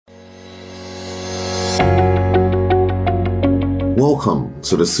Welcome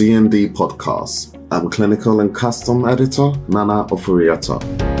to the CND podcast. I'm Clinical and Custom Editor Nana Ofuriata.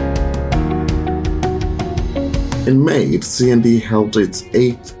 In May, CND held its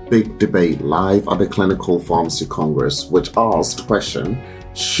 8th big debate live at the Clinical Pharmacy Congress, which asked the question,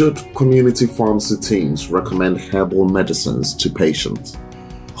 should community pharmacy teams recommend herbal medicines to patients?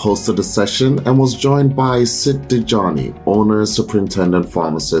 Hosted the session and was joined by Sid Dejani, owner and superintendent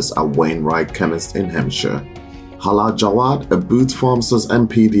pharmacist at Wainwright Chemist in Hampshire, Hala Jawad, a Boots Pharmacist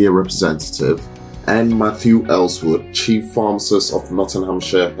MPDA representative, and Matthew Ellswood, Chief Pharmacist of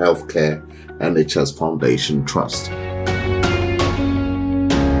Nottinghamshire Healthcare NHS Foundation Trust.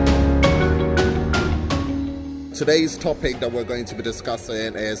 Today's topic that we're going to be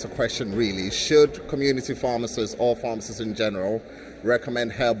discussing is a question really, should community pharmacists or pharmacists in general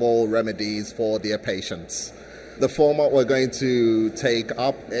recommend herbal remedies for their patients? The format we're going to take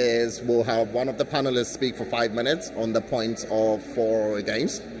up is we'll have one of the panelists speak for 5 minutes on the points of for or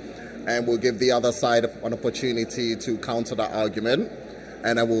against, and we'll give the other side an opportunity to counter that argument,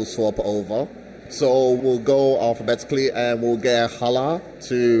 and then we'll swap over. So we'll go alphabetically and we'll get Hala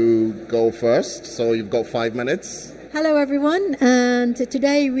to go first. So you've got 5 minutes. Hello everyone, and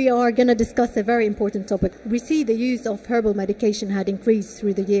today we are going to discuss a very important topic. We see the use of herbal medication had increased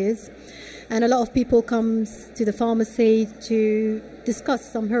through the years, and a lot of people come to the pharmacy to discuss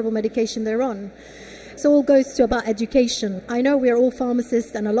some herbal medication they're on. So it all goes to about education. I know we are all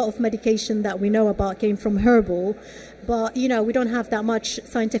pharmacists and a lot of medication that we know about came from herbal, but we don't have that much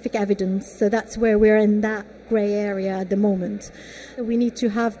scientific evidence, so that's where we're in that grey area at the moment. We need to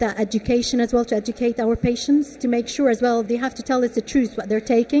have that education as well, to educate our patients, to make sure as well they have to tell us the truth what they're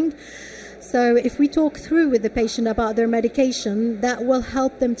taking. So if we talk through with the patient about their medication, that will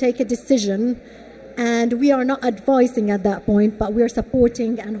help them take a decision. And we are not advising at that point, but we are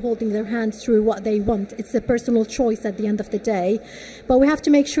supporting and holding their hands through what they want. It's a personal choice at the end of the day. But we have to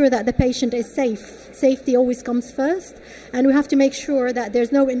make sure that the patient is safe. Safety always comes first. And we have to make sure that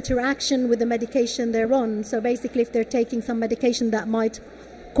there's no interaction with the medication they're on. So basically, if they're taking some medication that might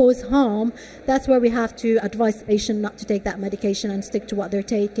cause harm, that's where we have to advise the patient not to take that medication and stick to what they're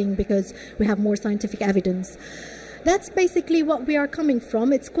taking, because we have more scientific evidence. That's basically what we are coming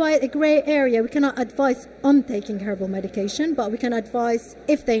from. It's quite a grey area. We cannot advise on taking herbal medication, but we can advise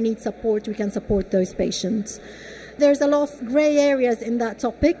if they need support, we can support those patients. There's a lot of grey areas in that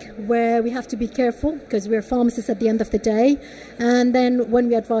topic where we have to be careful, because we're pharmacists at the end of the day. And then when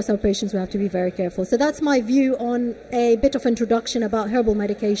we advise our patients, we have to be very careful. So that's my view on a bit of introduction about herbal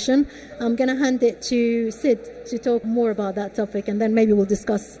medication. I'm going to hand it to Sid to talk more about that topic, and then maybe we'll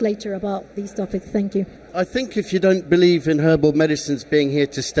discuss later about these topics. Thank you. I think if you don't believe in herbal medicines being here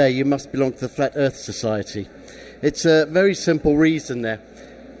to stay, you must belong to the Flat Earth Society. It's a very simple reason there.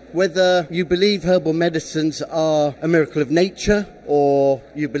 Whether you believe herbal medicines are a miracle of nature, or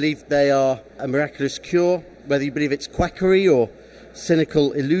you believe they are a miraculous cure, whether you believe it's quackery or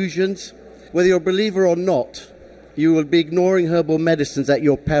cynical illusions, whether you're a believer or not, you will be ignoring herbal medicines at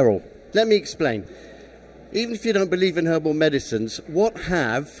your peril. Let me explain. Even if you don't believe in herbal medicines, what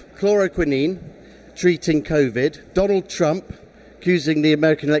have chloroquine treating COVID, Donald Trump accusing the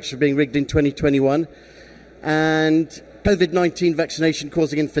American election of being rigged in 2021, and COVID-19 vaccination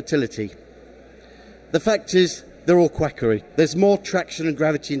causing infertility? The fact is, they're all quackery. There's more traction and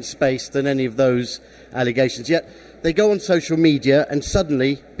gravity in space than any of those allegations. Yet they go on social media and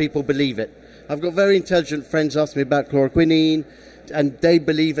suddenly people believe it. I've got very intelligent friends ask me about chloroquine, and they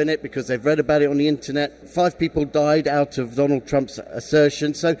believe in it because they've read about it on the internet. 5 people died out of Donald Trump's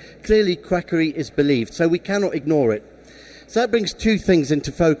assertion. So clearly quackery is believed. So we cannot ignore it. So that brings 2 things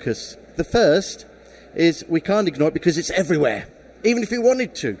into focus. The first is we can't ignore it because it's everywhere. Even if we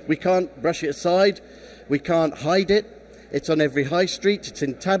wanted to, we can't brush it aside. We can't hide it. It's on every high street. It's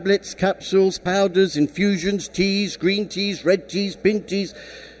in tablets, capsules, powders, infusions, teas, green teas, red teas, pink teas,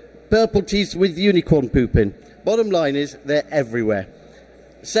 purple teas with unicorn poop in. Bottom line is they're everywhere.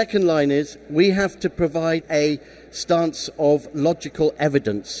 Second line is we have to provide a stance of logical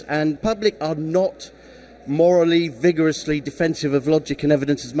evidence, and public are not morally, vigorously defensive of logic and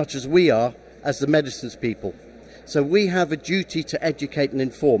evidence as much as we are as the medicines people. So we have a duty to educate and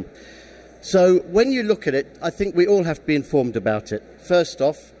inform. So when you look at it, I think we all have to be informed about it. First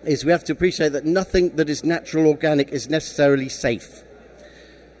off is we have to appreciate that nothing that is natural, organic is necessarily safe.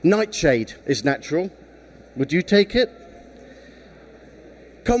 Nightshade is natural. Would you take it?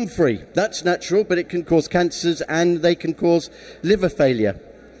 Comfrey, that's natural, but it can cause cancers and they can cause liver failure.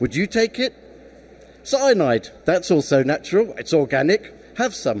 Would you take it? Cyanide, that's also natural, it's organic,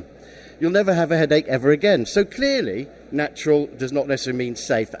 have some. You'll never have a headache ever again. So clearly, natural does not necessarily mean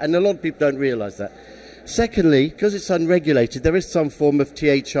safe, and a lot of people don't realise that. Secondly, because it's unregulated, there is some form of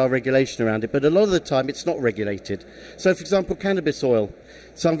THR regulation around it, but a lot of the time it's not regulated. So, for example, cannabis oil.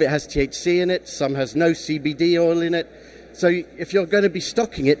 Some of it has THC in it, some has no CBD oil in it. So if you're going to be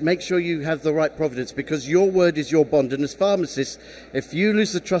stocking it, make sure you have the right provenance, because your word is your bond. And as pharmacists, if you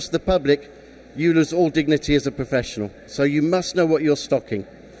lose the trust of the public, you lose all dignity as a professional. So you must know what you're stocking.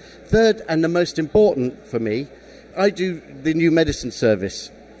 Third, and the most important for me, I do the new medicine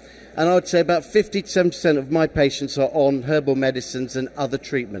service. And I would say about 50 to 70% of my patients are on herbal medicines and other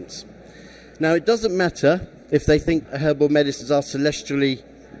treatments. Now, it doesn't matter if they think herbal medicines are celestially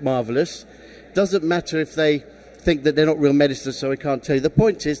marvellous. It doesn't matter if they think that they're not real medicines, so I can't tell you. The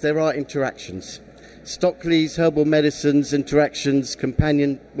point is there are interactions. Stockley's Herbal Medicines Interactions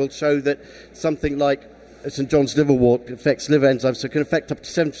Companion will show that something like St. John's liverwort affects liver enzymes, so it can affect up to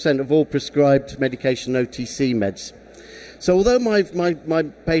 7% of all prescribed medication OTC meds. So although my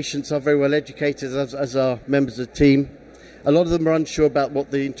patients are very well educated, as are members of the team, a lot of them are unsure about what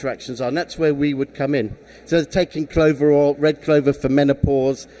the interactions are, and that's where we would come in. So they're taking clover oil, red clover for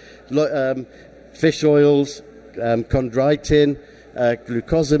menopause, fish oils, chondroitin,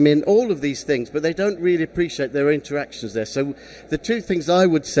 glucosamine, all of these things, but they don't really appreciate their interactions there. So the two things I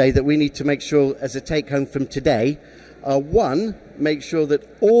would say that we need to make sure as a take-home from today are, one, make sure that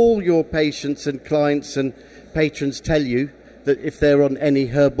all your patients and clients and patrons tell you that if they're on any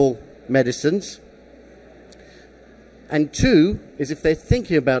herbal medicines. And two, is if they're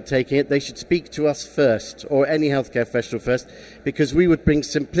thinking about taking it, they should speak to us first, or any healthcare professional first, because we would bring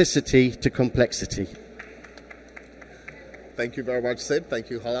simplicity to complexity. Thank you very much, Sid. Thank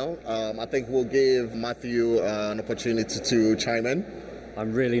you, Halal. I think we'll give Matthew an opportunity to chime in.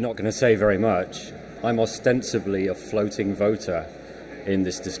 I'm really not going to say very much. I'm ostensibly a floating voter in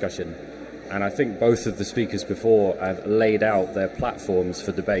this discussion. And I think both of the speakers before have laid out their platforms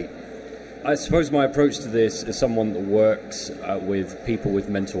for debate. I suppose my approach to this as someone that works with people with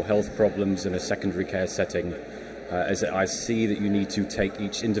mental health problems in a secondary care setting is that I see that you need to take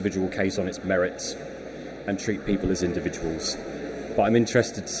each individual case on its merits and treat people as individuals. But I'm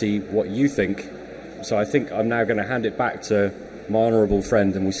interested to see what you think. So I think I'm now going to hand it back to my honourable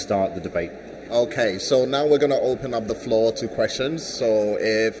friend and we start the debate. Okay, so now we're going to open up the floor to questions. So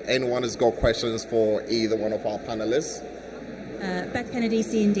if anyone has got questions for either one of our panelists. Beth Kennedy,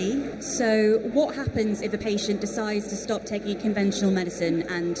 C&D. So what happens if a patient decides to stop taking conventional medicine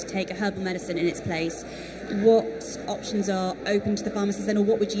and take a herbal medicine in its place? What options are open to the pharmacist then, or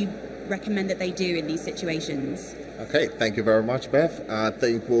what would you recommend that they do in these situations? Okay, thank you very much, Beth. I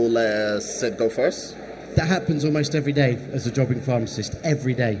think we'll let Sid go first. That happens almost every day as a jobbing pharmacist,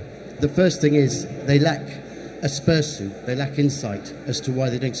 every day. The first thing is they lack a spursu, they lack insight as to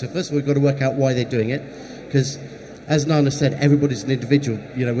why they're doing so. First of all, we've got to work out why they're doing it, because as Nana said, everybody's an individual.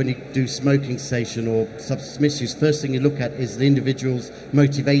 You know, when you do smoking cessation or substance misuse, first thing you look at is the individual's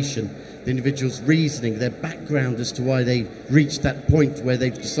motivation, the individual's reasoning, their background as to why they reached that point where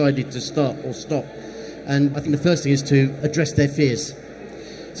they've decided to start or stop. And I think the first thing is to address their fears.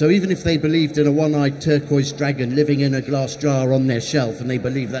 So even if they believed in a one-eyed turquoise dragon living in a glass jar on their shelf and they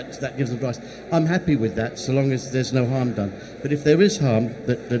believe that gives them advice, I'm happy with that so long as there's no harm done. But if there is harm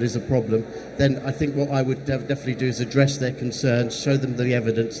that is a problem, then I think what I would definitely do is address their concerns, show them the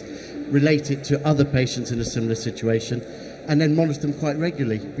evidence, relate it to other patients in a similar situation, and then monitor them quite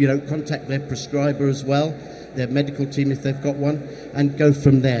regularly. You know, contact their prescriber as well, their medical team if they've got one, and go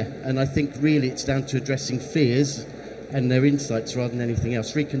from there. And I think really it's down to addressing fears and their insights rather than anything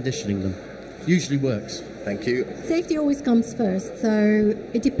else. Reconditioning them usually works. Thank you. Safety always comes first, so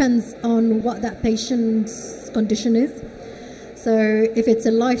it depends on what that patient's condition is. So if it's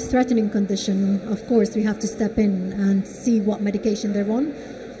a life-threatening condition, of course we have to step in and see what medication they're on.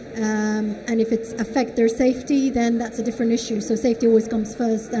 And if it affects their safety, then that's a different issue. So safety always comes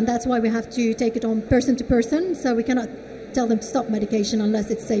first, and that's why we have to take it on person to person. So we cannot tell them to stop medication unless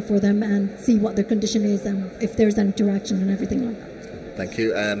it's safe for them, and see what their condition is and if there's an interaction and everything like that. Thank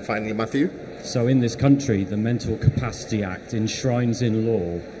you. And finally, Matthew. So in this country, the Mental Capacity Act enshrines in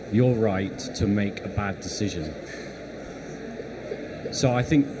law your right to make a bad decision. So I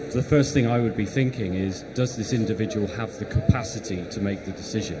think the first thing I would be thinking is, does this individual have the capacity to make the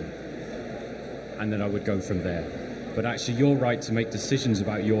decision? And then I would go from there. But actually, your right to make decisions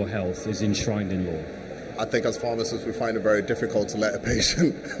about your health is enshrined in law. I think as pharmacists we find it very difficult to let a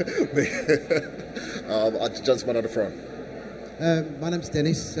patient gentleman at the front. My name's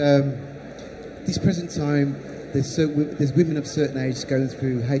Dennis. This present time there's women of certain age going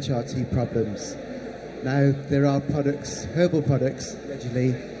through HRT problems. Now there are products, herbal products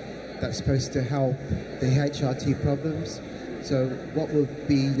allegedly, that's supposed to help the HRT problems, So what would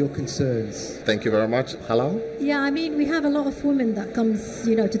be your concerns? Thank you very much. Hello? Yeah, I mean, we have a lot of women that comes,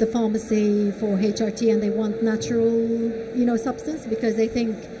 to the pharmacy for HRT, and they want natural, substance because they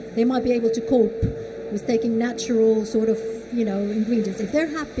think they might be able to cope with taking natural sort of, ingredients. If they're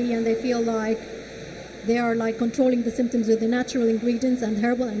happy and they feel like they are like controlling the symptoms with the natural ingredients and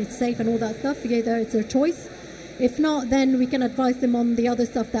herbal and it's safe and all that stuff, it's their choice. If not, then we can advise them on the other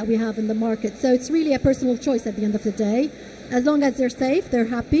stuff that we have in the market. So it's really a personal choice at the end of the day. As long as they're safe, they're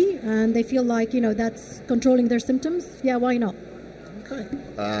happy, and they feel like, that's controlling their symptoms, yeah, why not? Okay.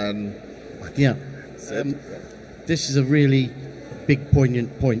 Yeah. This is a really big,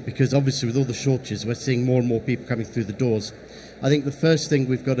 poignant point, because obviously with all the shortages, we're seeing more and more people coming through the doors. I think the first thing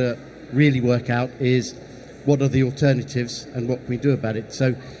we've got to really work out is what are the alternatives and what can we do about it.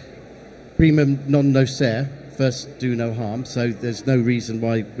 So, primum non nocere, first do no harm, so there's no reason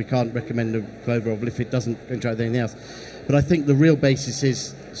why we can't recommend a clover oil if it doesn't interact with anything else. But I think the real basis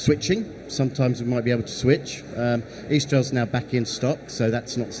is switching. Sometimes we might be able to switch. Estrel's now back in stock, so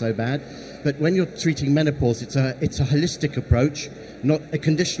that's not so bad. But when you're treating menopause, it's a holistic approach, not a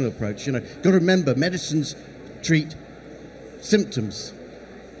conditional approach. Got to remember, medicines treat symptoms.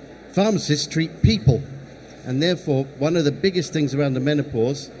 Pharmacists treat people. And therefore, one of the biggest things around the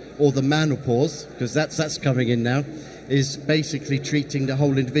menopause, or the manopause, because that's coming in now, is basically treating the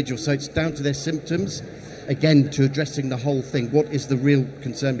whole individual. So it's down to their symptoms, again, to addressing the whole thing. What is the real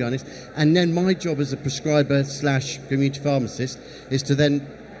concern behind this? And then my job as a prescriber / community pharmacist is to then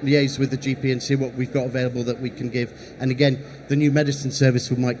liaise with the GP and see what we've got available that we can give. And again, the new medicine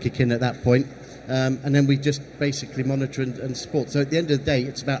service might kick in at that point. And then we just basically monitor and support. So at the end of the day,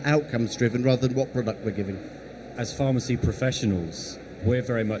 it's about outcomes driven rather than what product we're giving. As pharmacy professionals, we're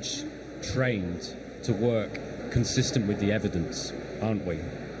very much trained to work consistent with the evidence, aren't we?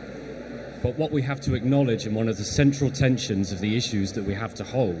 But what we have to acknowledge, and one of the central tensions of the issues that we have to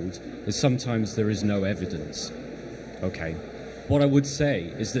hold, is sometimes there is no evidence. Okay. What I would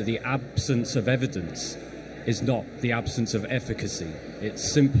say is that the absence of evidence is not the absence of efficacy. It's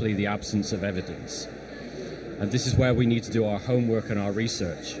simply the absence of evidence. And this is where we need to do our homework and our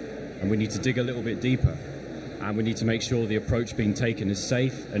research. And we need to dig a little bit deeper. And we need to make sure the approach being taken is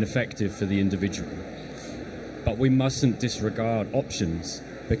safe and effective for the individual. But we mustn't disregard options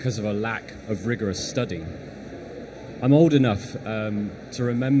because of a lack of rigorous study. I'm old enough to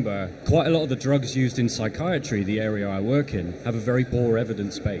remember quite a lot of the drugs used in psychiatry, the area I work in, have a very poor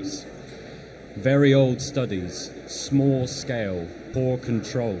evidence base. Very old studies, small scale, poor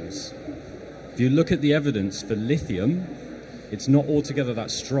controls. If you look at the evidence for lithium, it's not altogether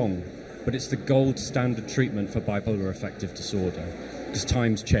that strong, but it's the gold standard treatment for bipolar affective disorder, because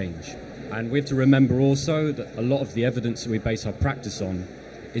times change. And we have to remember also that a lot of the evidence that we base our practice on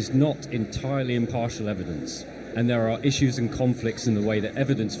is not entirely impartial evidence. And there are issues and conflicts in the way that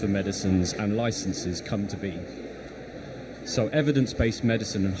evidence for medicines and licenses come to be. So evidence-based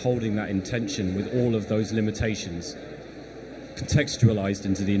medicine and holding that in tension with all of those limitations contextualized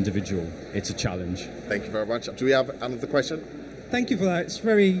into the individual, it's a challenge. Thank you very much. Do we have another question? Thank you for that. It's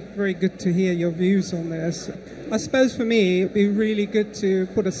very, very good to hear your views on this. I suppose for me, it'd be really good to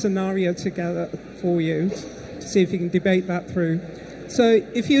put a scenario together for you to see if you can debate that through. So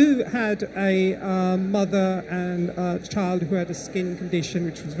if you had a mother and a child who had a skin condition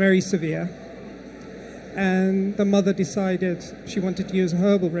which was very severe, and the mother decided she wanted to use a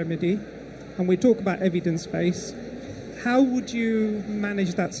herbal remedy, and we talk about evidence-based, how would you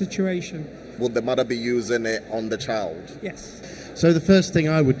manage that situation? Would the mother be using it on the child? Yes. So the first thing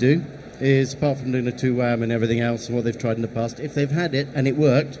I would do is, apart from doing the 2-WAM and everything else and what they've tried in the past, if they've had it and it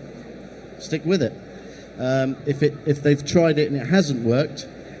worked, stick with it. If they've tried it and it hasn't worked,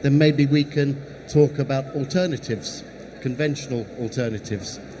 then maybe we can talk about alternatives, conventional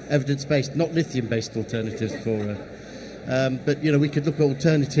alternatives, evidence-based, not lithium-based alternatives but we could look at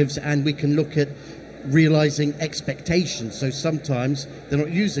alternatives, and we can look at realizing expectations. So sometimes they're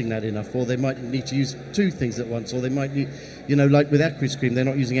not using that enough, or they might need to use 2 things at once, or they might need, like with Aquis cream, they're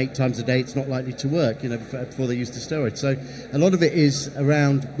not using 8 times a day, it's not likely to work, before they use the steroids. So a lot of it is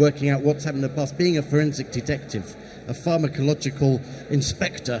around working out what's happened in the past, being a forensic detective, a pharmacological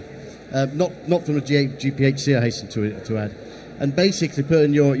inspector, not from the GPHC, I hasten to add. And basically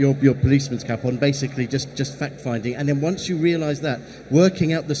putting your policeman's cap on, basically just fact-finding. And then once you realise that,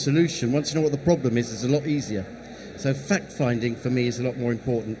 working out the solution, once you know what the problem is a lot easier. So fact-finding for me is a lot more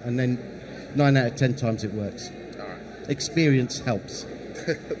important. And then 9 out of 10 times it works. All right. Experience helps.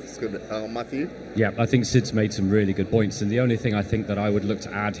 That's good. Matthew? Yeah, I think Sid's made some really good points. And the only thing I think that I would look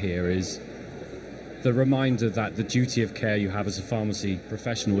to add here is the reminder that the duty of care you have as a pharmacy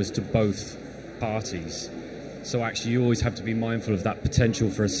professional is to both parties. So actually you always have to be mindful of that potential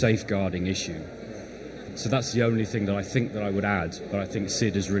for a safeguarding issue. So that's the only thing that I think that I would add, but I think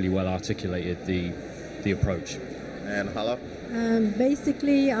Sid has really well articulated the approach. And Hala?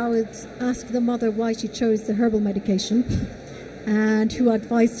 Basically, I would ask the mother why she chose the herbal medication and who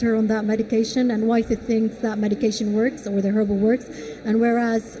advised her on that medication and why she thinks that medication works or the herbal works, and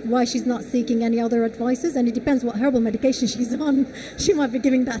whereas why she's not seeking any other advices. And it depends what herbal medication she's on. She might be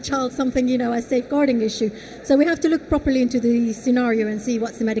giving that child something, a safeguarding issue. So we have to look properly into the scenario and see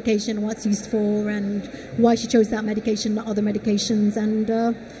what's the medication, what's used for, and why she chose that medication, not other medications, and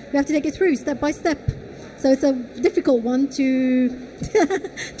we have to take it through step by step. So it's a difficult one to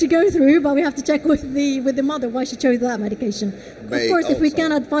to go through, but we have to check with the mother why she chose that medication. Of course, if we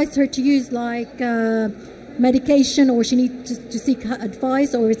can advise her to use medication, or she needs to seek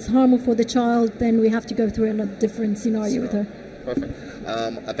advice, or it's harmful for the child, then we have to go through a different scenario with her. Perfect.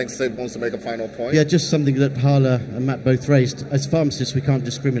 I think Sid wants to make a final point. Yeah, just something that Hala and Matt both raised. As pharmacists, we can't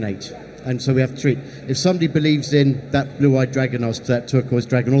discriminate. And so we have to treat. If somebody believes in that blue-eyed dragon, that turquoise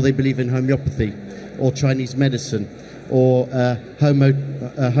dragon, or they believe in homeopathy, or Chinese medicine, or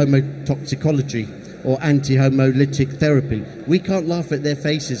homotoxicology, or anti-homolytic therapy, we can't laugh at their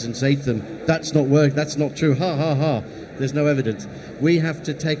faces and say to them, that's not work, that's not true, ha, ha, ha. There's no evidence. We have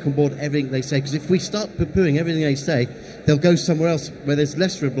to take on board everything they say, because if we start poo-pooing everything they say, they'll go somewhere else where there's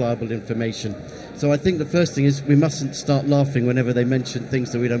less reliable information. So I think the first thing is we mustn't start laughing whenever they mention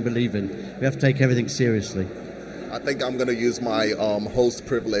things that we don't believe in. We have to take everything seriously. I think I'm going to use my host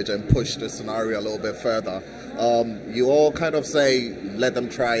privilege and push the scenario a little bit further. You all kind of say, let them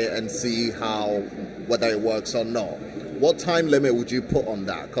try it and see whether it works or not. What time limit would you put on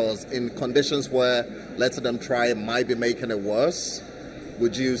that? Because in conditions where letting them try it might be making it worse,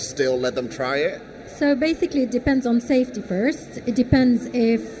 would you still let them try it? So basically it depends on safety first. It depends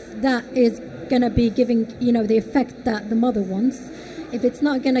if that is going to be giving, the effect that the mother wants. If it's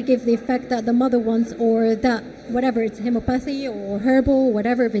not going to give the effect that the mother wants, or that whatever, it's homeopathy or herbal,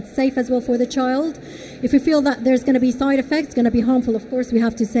 whatever, if it's safe as well for the child. If we feel that there's going to be side effects, going to be harmful, of course we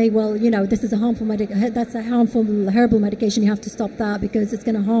have to say, well, this is a harmful that's a harmful herbal medication. You have to stop that because it's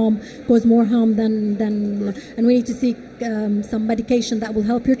going to cause more harm than and we need to seek some medication that will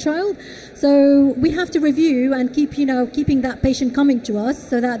help your child. So we have to review and keeping that patient coming to us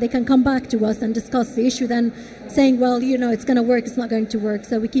so that they can come back to us and discuss the issue, then saying, well, it's going to work, it's not going to work.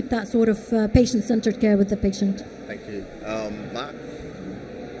 So we keep that sort of patient-centered care with the patient. Thank you. Matt?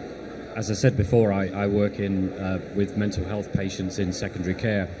 As I said before, I work with mental health patients in secondary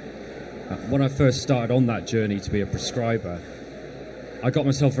care. When I first started on that journey to be a prescriber, I got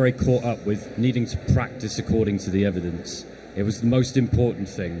myself very caught up with needing to practice according to the evidence. It was the most important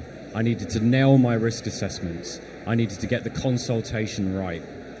thing. I needed to nail my risk assessments. I needed to get the consultation right.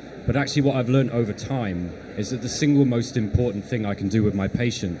 But actually what I've learned over time is that the single most important thing I can do with my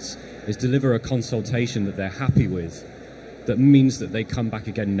patients is deliver a consultation that they're happy with, that means that they come back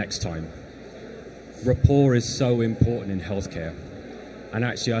again next time. Rapport is so important in healthcare. And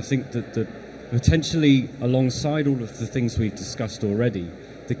actually I think that potentially alongside all of the things we've discussed already,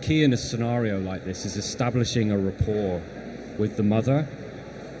 the key in a scenario like this is establishing a rapport with the mother,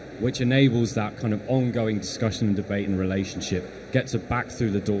 which enables that kind of ongoing discussion and debate and relationship, gets her back through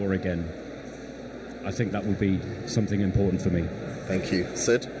the door again. I think that will be something important for me. Thank you.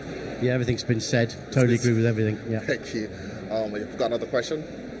 Sid? Yeah, everything's been said. Totally agree with everything. Yeah. Thank you. You've got another question?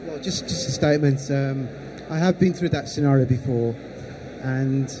 Well, just a statement. I have been through that scenario before,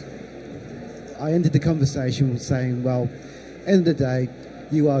 and I ended the conversation with saying, well, end of the day,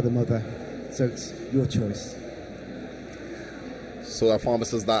 you are the mother, so it's your choice. So are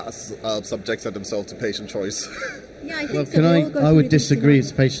pharmacists that subjected themselves to patient choice? Yeah, I think well, so. I would disagree.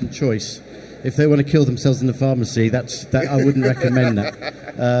 It's patient choice. If they want to kill themselves in the pharmacy, that I wouldn't recommend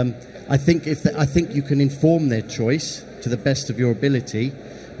that. I think you can inform their choice to the best of your ability,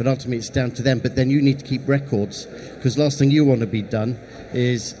 but ultimately it's down to them. But then you need to keep records, because last thing you want to be done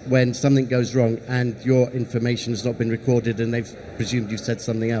is when something goes wrong and your information has not been recorded and they've presumed you've said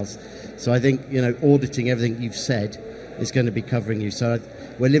something else. So I think auditing everything you've said is going to be covering you. So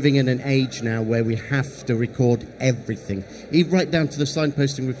we're living in an age now where we have to record everything, even right down to the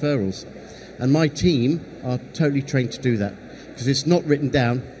signposting referrals. And my team are totally trained to do that, because it's not written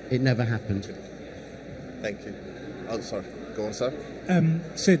down, it never happened. Thank you. Oh, sorry. Go on, sir.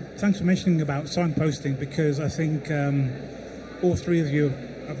 Sid, thanks for mentioning about signposting, because I think all three of you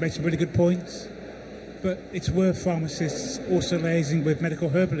have made some really good points. But it's worth pharmacists also liaising with medical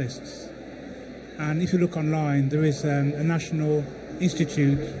herbalists. And if you look online, there is a National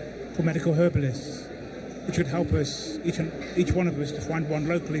Institute for Medical Herbalists. which would help us, each one of us, to find one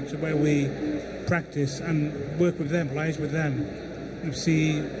locally to where we practice and work with them, liaise with them, and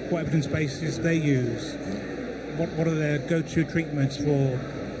see what evidence bases they use. What are their go-to treatments for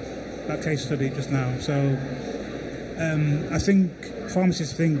that case study just now? So I think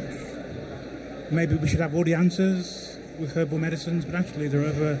pharmacists think maybe we should have all the answers with herbal medicines, but actually there are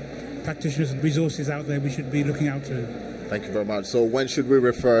other practitioners and resources out there we should be looking out to. Thank you very much. So when should we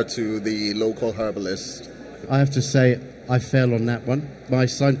refer to the local herbalist? I have to say I fail on that one. My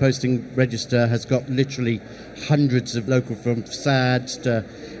signposting register has got literally hundreds of local, from SADs to,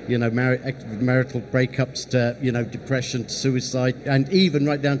 marital breakups to, depression, to suicide, and even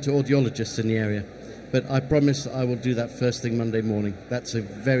right down to audiologists in the area. But I promise I will do that first thing Monday morning. That's a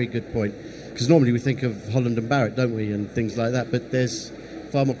very good point. Because normally we think of Holland and Barrett, don't we, and things like that. But there's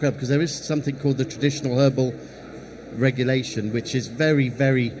far more crowd, because there is something called the traditional herbal regulation, which is very,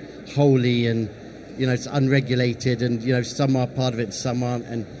 very holy, and it's unregulated, and some are part of it and some aren't.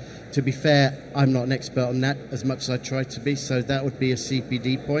 And to be fair, I'm not an expert on that as much as I try to be, so that would be a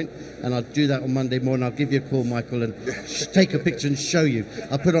CPD point, and I'll do that on Monday morning. I'll give you a call, Michael, and take a picture and show you.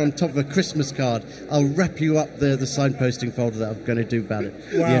 I'll put it on top of a Christmas card. I'll wrap you up the signposting folder that I'm going to do about it.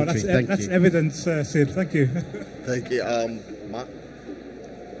 Wow, that's evidence, Sid. Thank you. Thank you. Matt?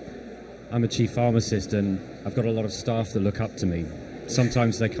 I'm a chief pharmacist, and I've got a lot of staff that look up to me.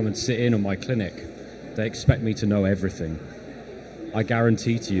 Sometimes they come and sit in on my clinic. They expect me to know everything. I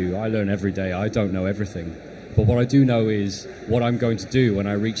guarantee to you, I learn every day. I don't know everything. But what I do know is what I'm going to do when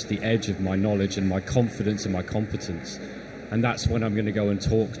I reach the edge of my knowledge and my confidence and my competence. And that's when I'm going to go and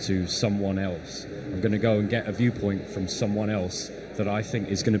talk to someone else. I'm going to go and get a viewpoint from someone else that I think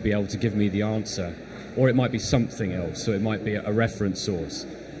is going to be able to give me the answer. Or it might be something else, so it might be a reference source.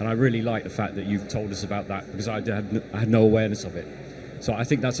 And I really like the fact that you've told us about that, because I had no awareness of it. So I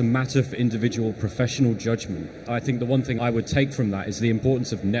think that's a matter for individual professional judgment. I think the one thing I would take from that is the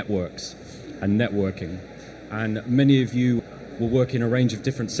importance of networks and networking. And many of you will work in a range of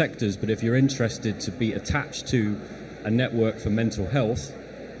different sectors, but if you're interested to be attached to a network for mental health,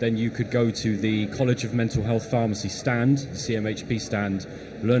 then you could go to the College of Mental Health Pharmacy stand, the CMHP stand,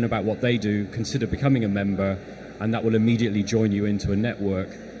 learn about what they do, consider becoming a member, and that will immediately join you into a network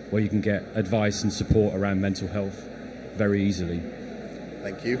where you can get advice and support around mental health very easily.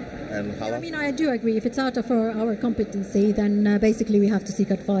 Thank you. And Hala? I do agree. If it's out of our competency, then basically we have to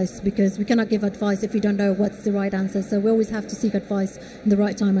seek advice, because we cannot give advice if we don't know what's the right answer. So we always have to seek advice in the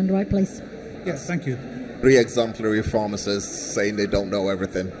right time and the right place. Yes, thank you. 3 exemplary pharmacists saying they don't know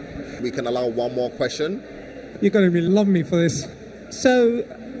everything. We can allow one more question. You're going to really love me for this. So,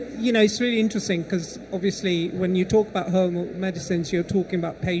 it's really interesting, because obviously when you talk about herbal medicines, you're talking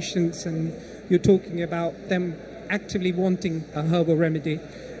about patients, and you're talking about them actively wanting a herbal remedy.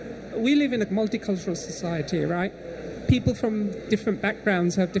 We live in a multicultural society, right? People from different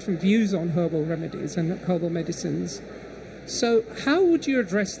backgrounds have different views on herbal remedies and herbal medicines. So how would you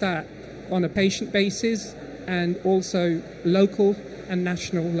address that on a patient basis and also local and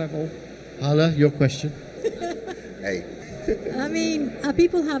national level? Hala, your question. Hey.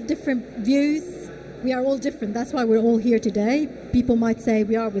 People have different views. We are all different. That's why we're all here today. People might say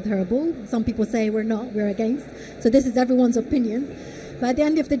we are with herbal. Some people say we're not, we're against. So this is everyone's opinion. But at the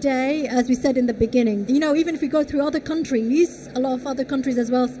end of the day, as we said in the beginning, even if we go through other countries, a lot of other countries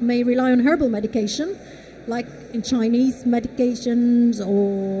as well may rely on herbal medication, like in Chinese medications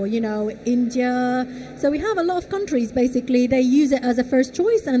or, India. So we have a lot of countries, basically, they use it as a first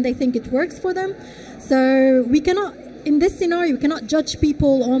choice and they think it works for them. So we cannot, in this scenario, we cannot judge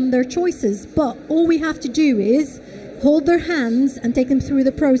people on their choices, but all we have to do is hold their hands and take them through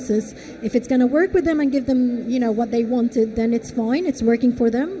the process. If it's going to work with them and give them, what they wanted, then it's fine. It's working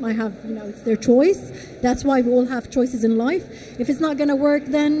for them. It's their choice. That's why we all have choices in life. If it's not going to work,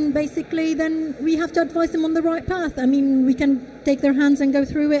 then we have to advise them on the right path. We can take their hands and go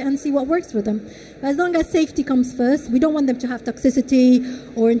through it and see what works for them. As long as safety comes first, we don't want them to have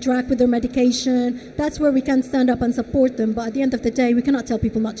toxicity or interact with their medication. That's where we can stand up and support them. But at the end of the day, we cannot tell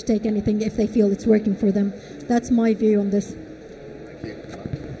people not to take anything if they feel it's working for them. That's my view on this. Thank you.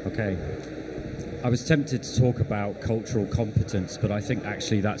 Okay. I was tempted to talk about cultural competence, but I think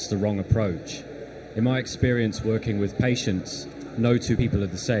actually that's the wrong approach. In my experience working with patients, no two people are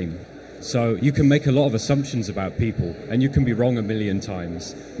the same. So you can make a lot of assumptions about people, and you can be wrong a million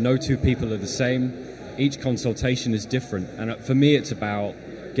times. No two people are the same. Each consultation is different. And for me, it's about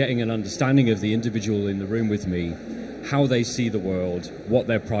getting an understanding of the individual in the room with me, how they see the world, what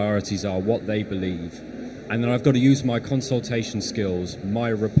their priorities are, what they believe. And then I've got to use my consultation skills,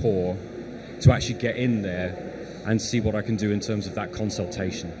 my rapport, to actually get in there and see what I can do in terms of that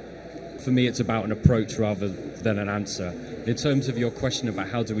consultation. For me, it's about an approach rather than an answer. In terms of your question about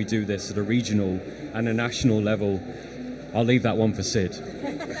how do we do this at a regional and a national level, I'll leave that one for Sid.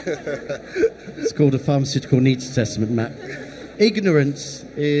 It's called a pharmaceutical needs assessment, Matt. Ignorance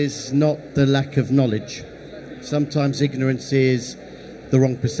is not the lack of knowledge. Sometimes ignorance is the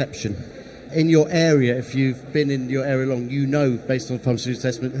wrong perception. In your area, if you've been in your area long, you know, based on pharmaceutical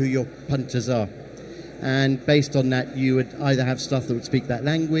assessment, who your punters are. And based on that, you would either have staff that would speak that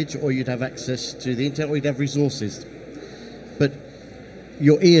language, or you'd have access to the internet, or you'd have resources. But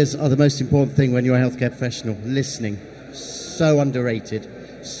your ears are the most important thing when you're a healthcare professional. Listening. So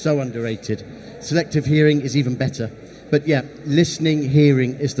underrated. So underrated. Selective hearing is even better. But yeah, listening,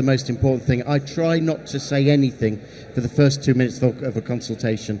 hearing is the most important thing. I try not to say anything for the first 2 minutes of a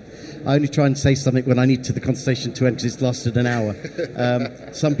consultation. I only try and say something when I need to the consultation to end, because it's lasted an hour.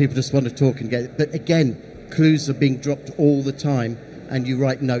 Some people just want to talk and get it. But again, clues are being dropped all the time, and you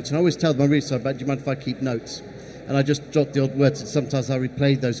write notes. And I always tell them, I'm really sorry, but do you mind if I keep notes? And I just jot the odd words, and sometimes I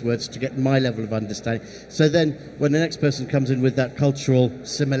replay those words to get my level of understanding. So then, when the next person comes in with that cultural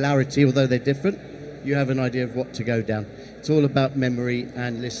similarity, although they're different, you have an idea of what to go down. It's all about memory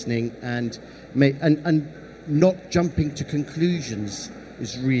and listening, and not jumping to conclusions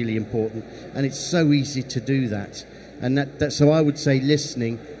is really important. And it's so easy to do that. And so I would say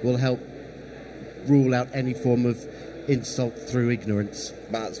listening will help rule out any form of insult through ignorance.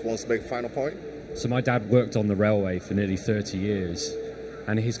 Matt wants to make a final point. So my dad worked on the railway for nearly 30 years,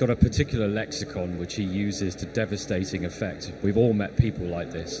 and he's got a particular lexicon which he uses to devastating effect. We've all met people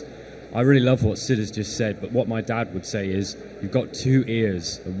like this. I really love what Sid has just said, but what my dad would say is, you've got 2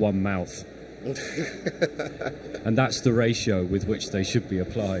 ears and 1 mouth. And that's the ratio with which they should be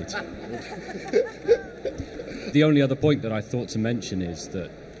applied. The only other point that I thought to mention is that,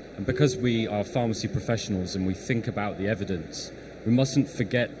 and because we are pharmacy professionals and we think about the evidence, we mustn't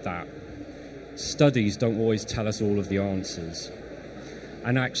forget that studies don't always tell us all of the answers.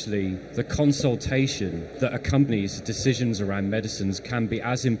 And actually, the consultation that accompanies decisions around medicines can be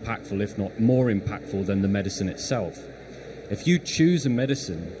as impactful, if not more impactful, than the medicine itself. If you choose a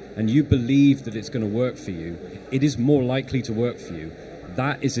medicine and you believe that it's going to work for you, it is more likely to work for you.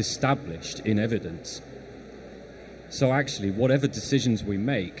 That is established in evidence. So actually, whatever decisions we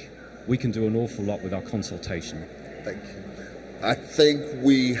make, we can do an awful lot with our consultation. Thank you. I think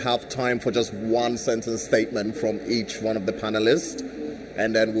we have time for just one sentence statement from each one of the panelists,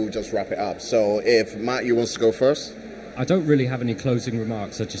 and then we'll just wrap it up. So if Matt, you want to go first? I don't really have any closing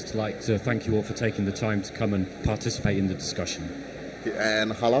remarks. I'd just like to thank you all for taking the time to come and participate in the discussion.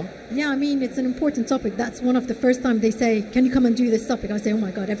 And Hala? Yeah, I mean, it's an important topic. That's one of the first time they say, can you come and do this topic? I say, oh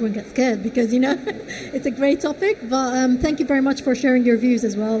my God, everyone gets scared because, it's a great topic. But thank you very much for sharing your views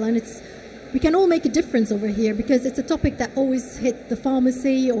as well. And we can all make a difference over here, because it's a topic that always hit the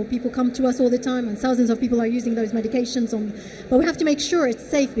pharmacy, or people come to us all the time, and thousands of people are using those medications. But we have to make sure it's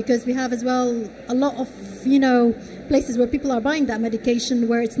safe, because we have as well a lot of, places where people are buying that medication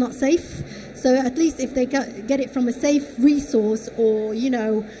where it's not safe. So at least if they get it from a safe resource, or,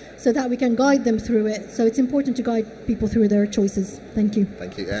 so that we can guide them through it. So it's important to guide people through their choices. Thank you.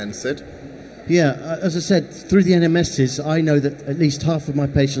 Thank you. And Sid? Yeah, as I said, through the NMSs, I know that at least half of my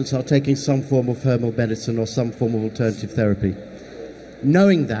patients are taking some form of herbal medicine or some form of alternative therapy.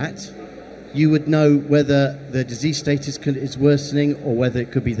 Knowing that, you would know whether the disease status is worsening, or whether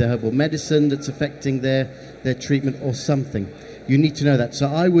it could be the herbal medicine that's affecting their treatment or something. You need to know that. So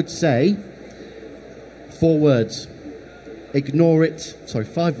I would say 4 words. Ignore it. Sorry,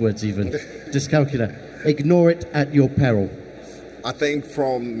 5 words even. Dyscalculia. Ignore it at your peril. I think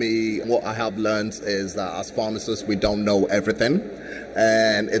from me, what I have learned is that as pharmacists, we don't know everything.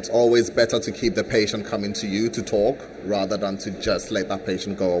 And it's always better to keep the patient coming to you to talk rather than to just let that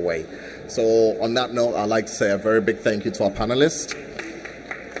patient go away. So on that note, I'd like to say a very big thank you to our panelists.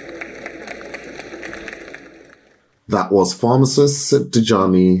 That was pharmacists Sid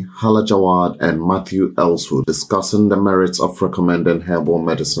Dejani, Hala Jawad and Matthew Ellswood discussing the merits of recommending herbal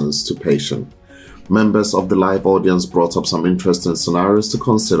medicines to patients. Members of the live audience brought up some interesting scenarios to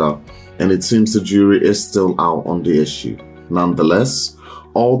consider, and it seems the jury is still out on the issue. Nonetheless,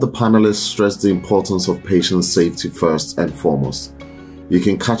 all the panelists stressed the importance of patient safety first and foremost. You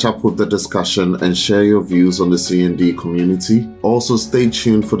can catch up with the discussion and share your views on the CND community. Also, stay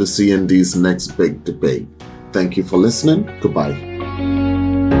tuned for the CND's next big debate. Thank you for listening. Goodbye.